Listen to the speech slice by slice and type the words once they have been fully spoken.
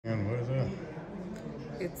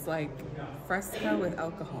It's like Fresca with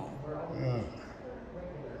alcohol. Okay.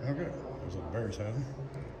 There's a berries having.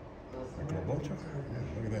 Like a bocha. Yeah,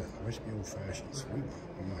 look at that. Whiskey old fashioned sweet.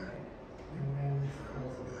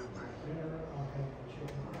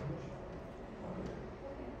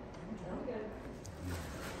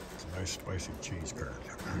 It's a nice spicy cheese curd.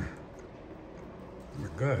 They're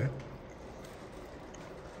good.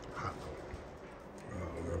 Hot.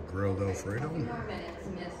 Grilled Alfredo.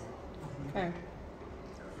 Okay.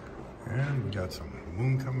 And we got some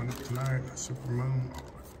moon coming up tonight. A super moon.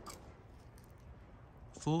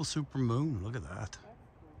 Full super moon. Look at that.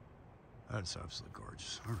 That's absolutely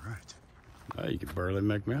gorgeous. All right. You can barely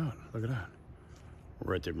make me out. Look at that.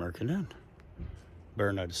 We're right there marking in. Bear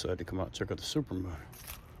and I decided to come out and check out the super moon.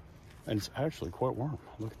 And it's actually quite warm.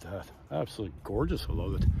 Look at that. Absolutely gorgeous. I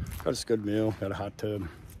love it. Got us a good meal. Got a hot tub.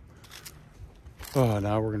 Oh,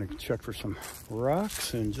 now we're going to check for some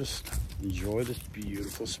rocks and just enjoy this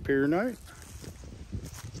beautiful Superior night.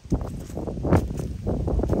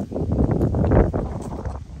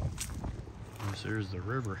 There's the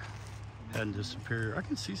river heading to Superior. I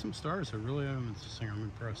can see some stars. I really am. It's just, I'm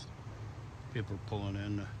impressed. People are pulling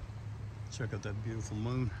in to check out that beautiful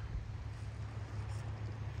moon.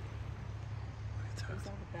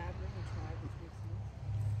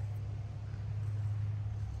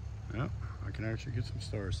 Yeah, I can actually get some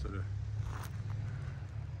stars today.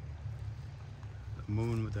 The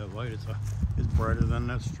moon with that light, it's brighter than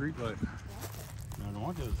that street light. I don't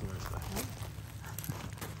want to go this way.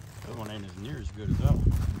 That one ain't as near as good as that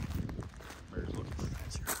one. Bear's looking for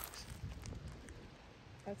fancy rocks.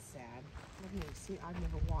 That's sad. I've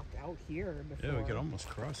never walked out here before. Yeah, we could almost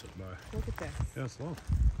cross it by. Look at this. Yeah, it's low.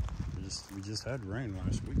 We just had rain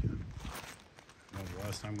last weekend. Well, the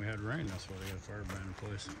last time we had rain, that's why they got a fire ban in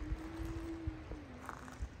place.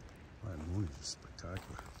 That moon is just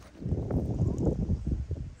spectacular.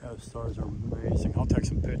 Yeah, the stars are amazing. I'll take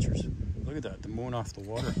some pictures. Look at that, the moon off the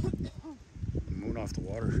water. The moon off the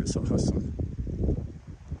water is so awesome.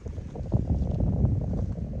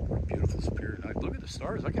 What a beautiful Superior night. Look at the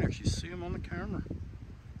stars. I can actually see them on the camera.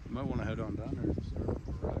 You might want to head on down there and start with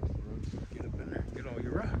the rocks. Get up in there. Get all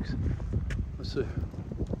your rocks. Let's see.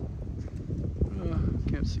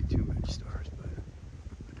 Can't see too many stars, but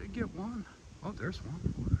I did get one. Oh, there's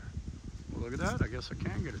one. Well, look at that. I guess I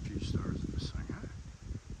can get a few stars in this thing.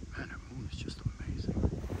 Man, that moon is just amazing.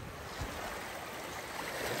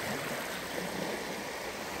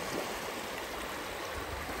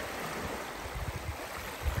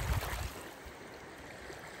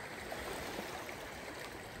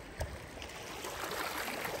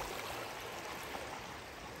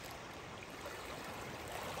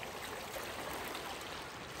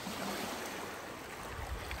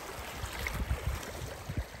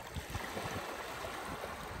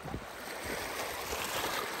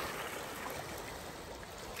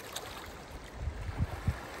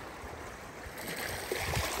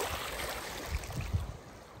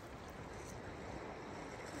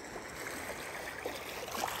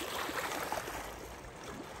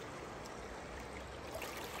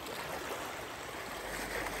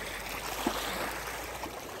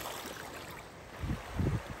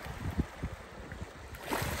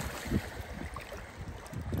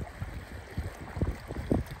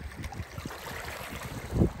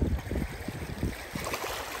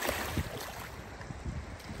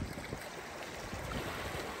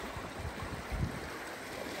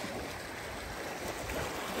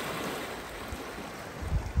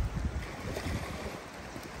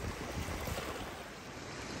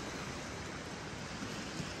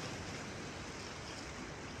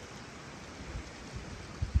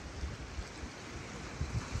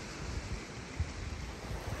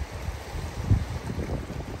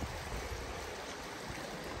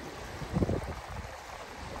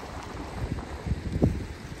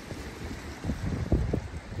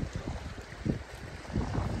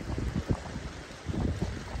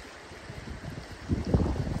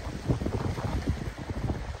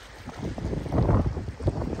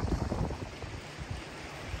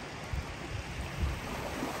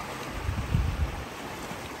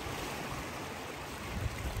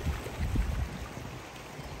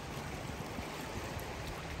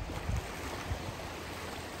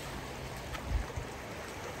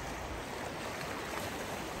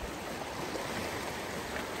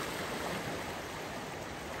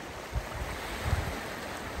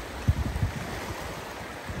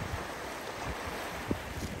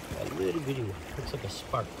 Little bitty one. Looks like a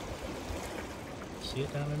spark. See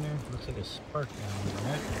it down in there? Looks like a spark down in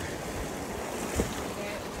there.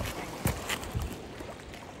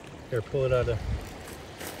 Here, pull it out of.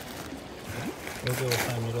 We'll go with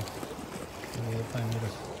time, little.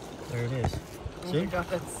 There it is. Oh See? my god,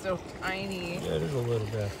 that's so tiny. Yeah, it is a little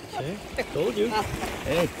bit. See? Told you.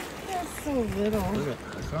 Hey. That's so little. Look at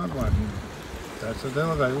I found one. That's what they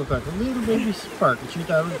look like. A little baby spark. But you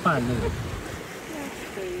thought it was fine, didn't it? That's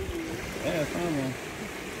crazy. Yeah, I found one.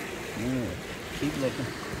 Yeah. Keep looking.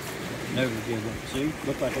 Never give up. See?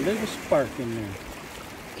 Look like a little spark in there.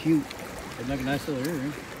 Cute. Isn't that a nice little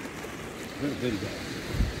earring? Little bitty guy.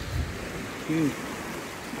 Cute.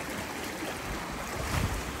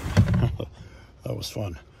 That was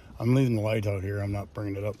fun. I'm leaving the light out here. I'm not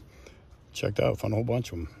bringing it up. Checked out. Found a whole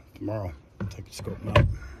bunch of them tomorrow. Take a scope out.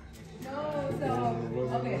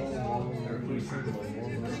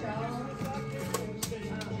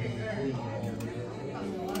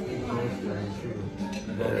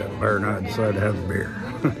 Yeah, better not decide to have a beer.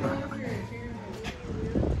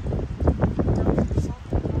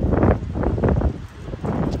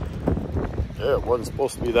 Yeah, it wasn't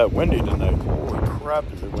supposed to be that windy tonight. Holy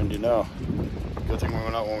crap, is it windy now. Good thing we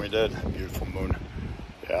went out when we did. Beautiful moon.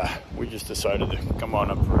 Yeah, we just decided to come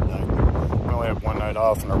on up for a night. We only have one night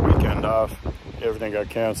off and our weekend off. Everything got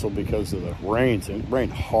canceled because of the rains. It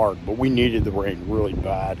rained hard, but we needed the rain really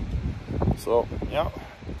bad. So, yeah,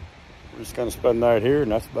 we're just gonna spend the night here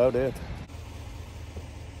and that's about it.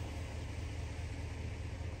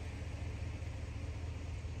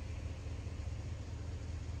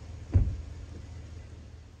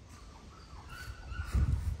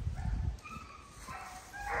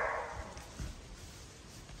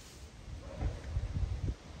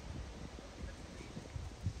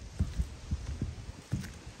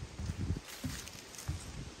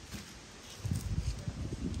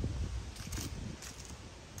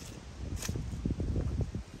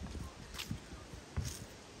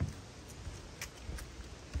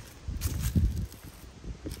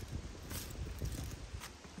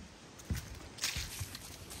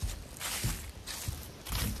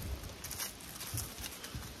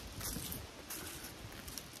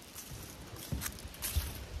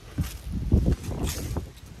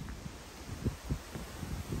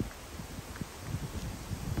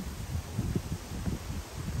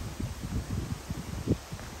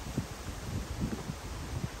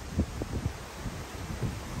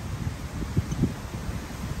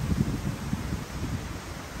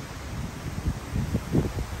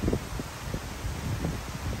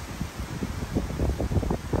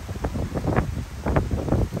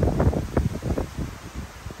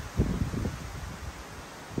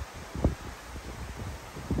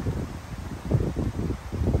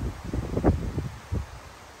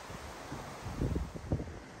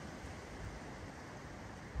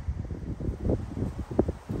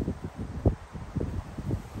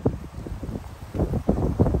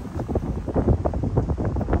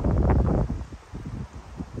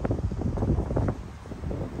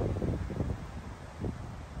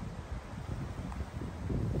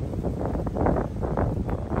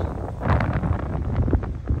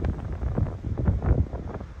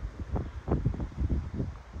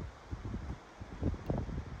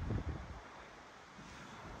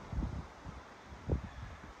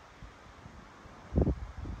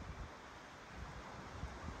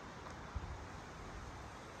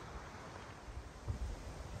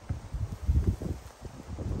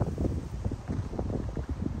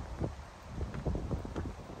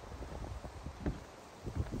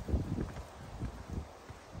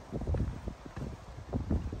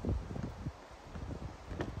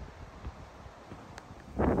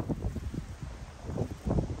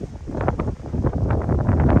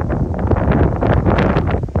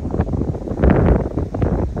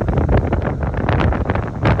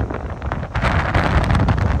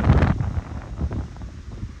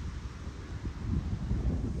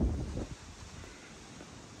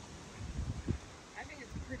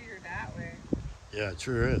 Yeah, it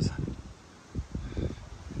sure is.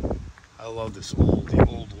 I love this the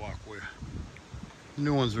old walkway.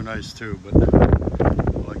 New ones are nice too, but I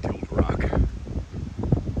like the old rock.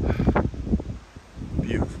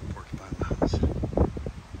 Beautiful Porcupine Mountains.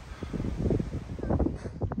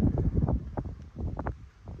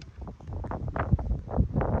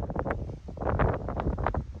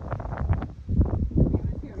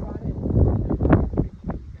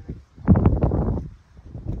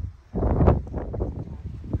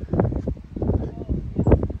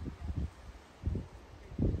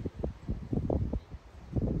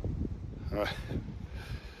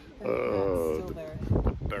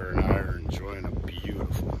 The bear and I are enjoying a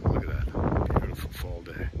beautiful, look at that, beautiful fall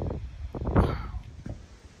day. Wow.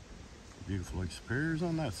 Beautiful Lake Superior's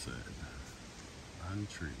on that side. Behind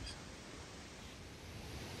the trees.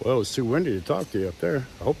 Well, it's too windy to talk to you up there.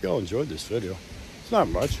 I hope y'all enjoyed this video. It's not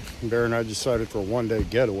much. Bear and I decided for a one-day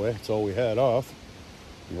getaway. It's all we had off.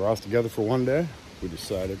 We're off together for one day. We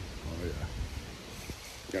decided, oh yeah,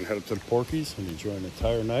 we're gonna head up to the Porkies and enjoy an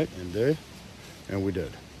entire night and day, and we did.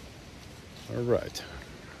 All right,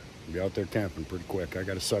 we'll be out there camping pretty quick. I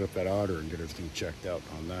gotta set up that otter and get everything checked out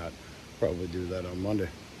on that. Probably do that on Monday.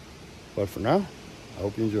 But for now, I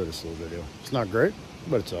hope you enjoyed this little video. It's not great,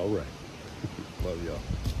 but it's all right. Love y'all.